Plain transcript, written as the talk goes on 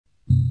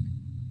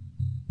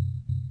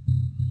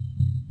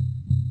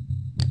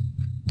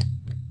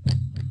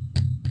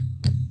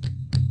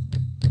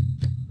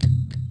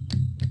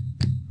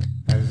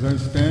As I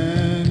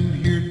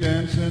stand here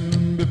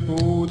dancing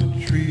before the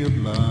tree of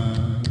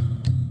life,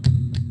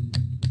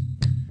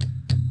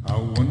 I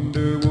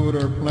wonder what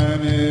our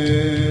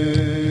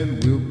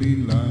planet will be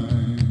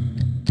like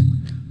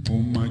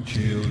for my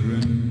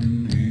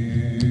children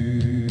here,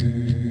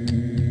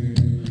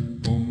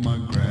 for my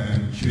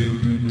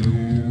grandchildren,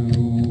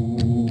 oh,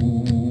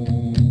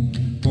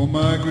 for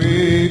my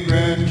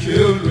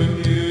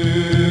great-grandchildren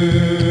here,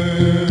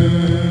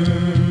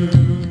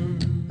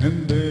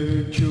 and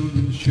their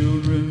children's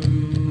children,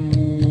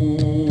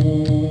 oh,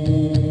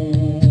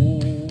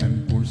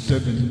 and for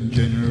 7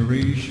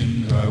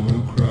 generations I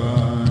will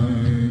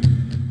cry.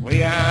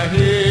 We are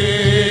here,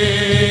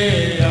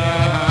 we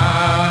are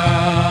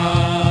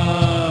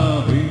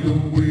here,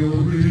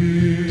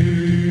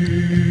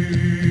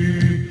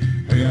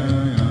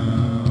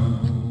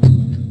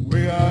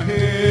 we are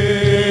here,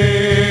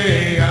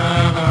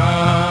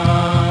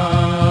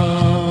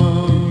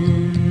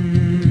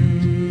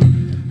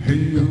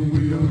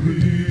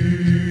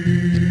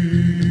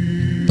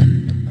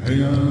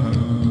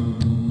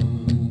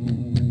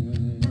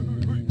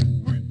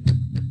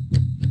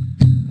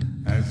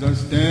 as I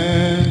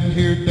stand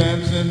here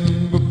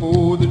dancing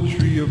before the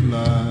tree of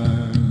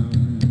life,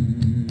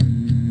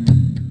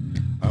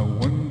 I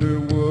wonder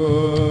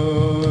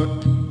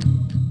what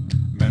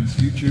man's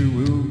future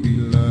will be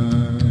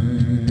like.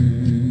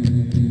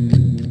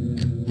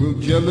 Will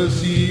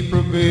jealousy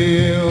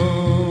prevail?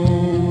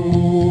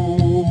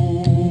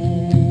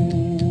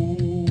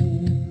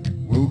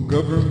 Will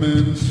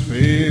governments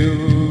fail?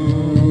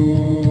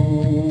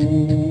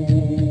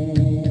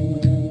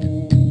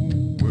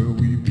 Will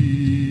we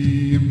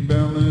be in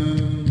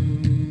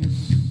balance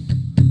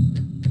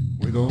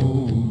with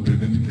all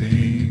living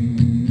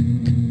things?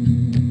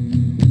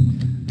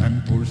 And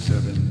for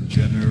 7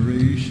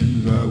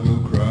 generations I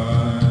will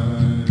cry.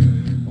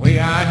 We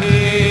are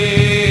here.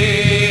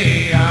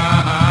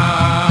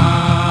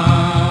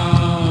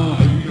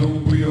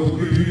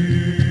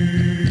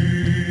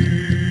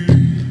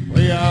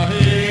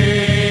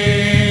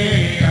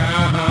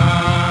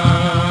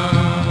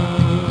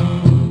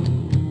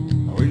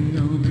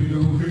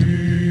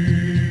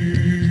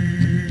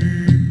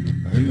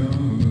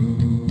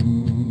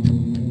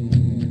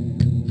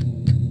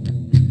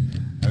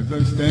 As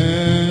I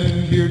stand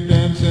here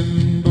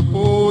dancing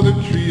before the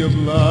tree of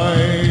life,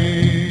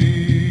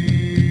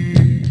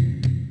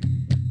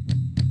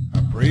 I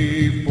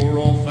pray for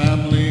all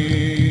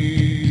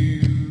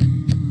families,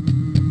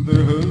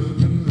 their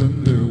husbands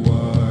and their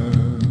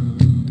wives,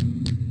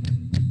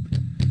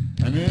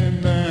 and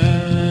in their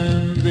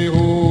hands they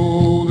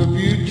hold the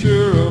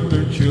future of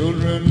their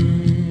children,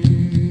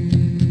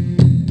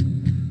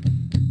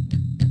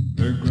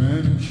 their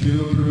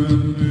grandchildren,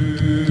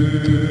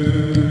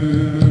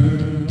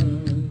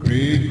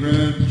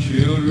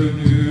 great-grandchildren,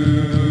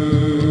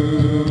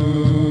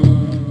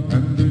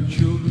 and their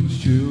children's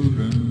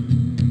children,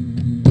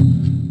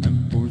 and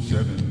for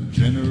 7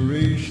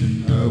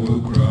 generations I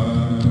will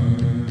cry.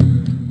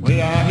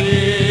 We are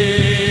here.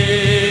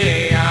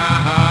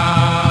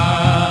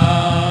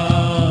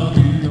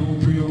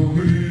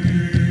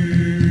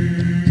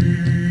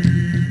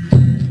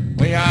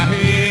 We are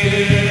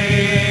here.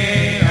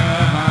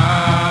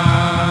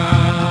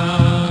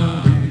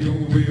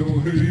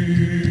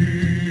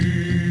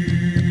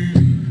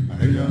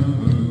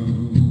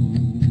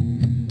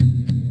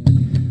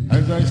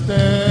 As I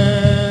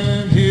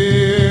stand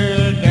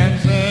here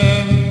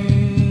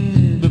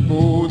dancing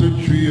before the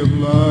tree of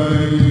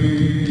life,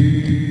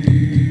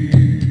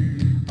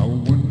 I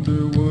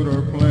wonder what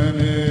our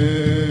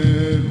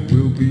planet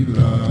will be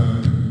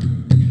like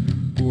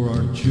for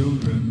our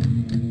children,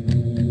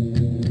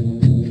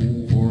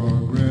 for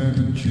our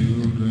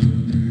grandchildren,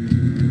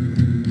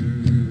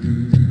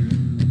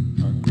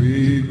 our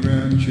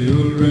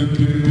great-grandchildren,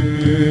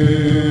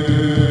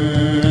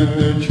 and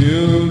their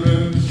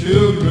children's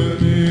children,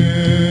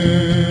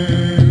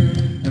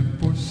 and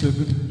for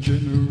 7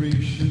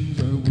 generations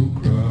I will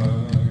cry,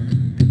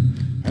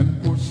 and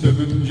for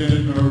 7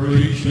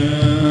 generations,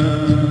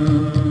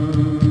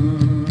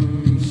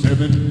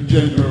 7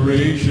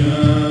 generations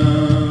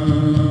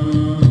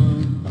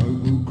I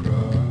will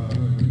cry.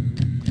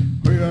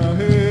 We are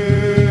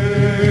here,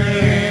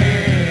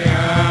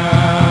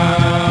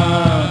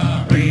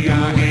 we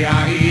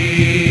are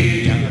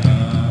here,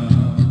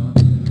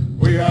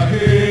 we are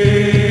here.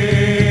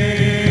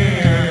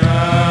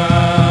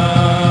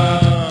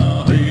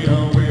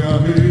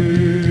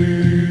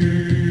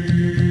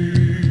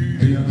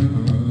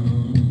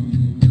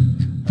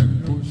 And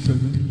for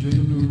 7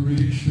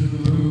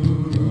 generations,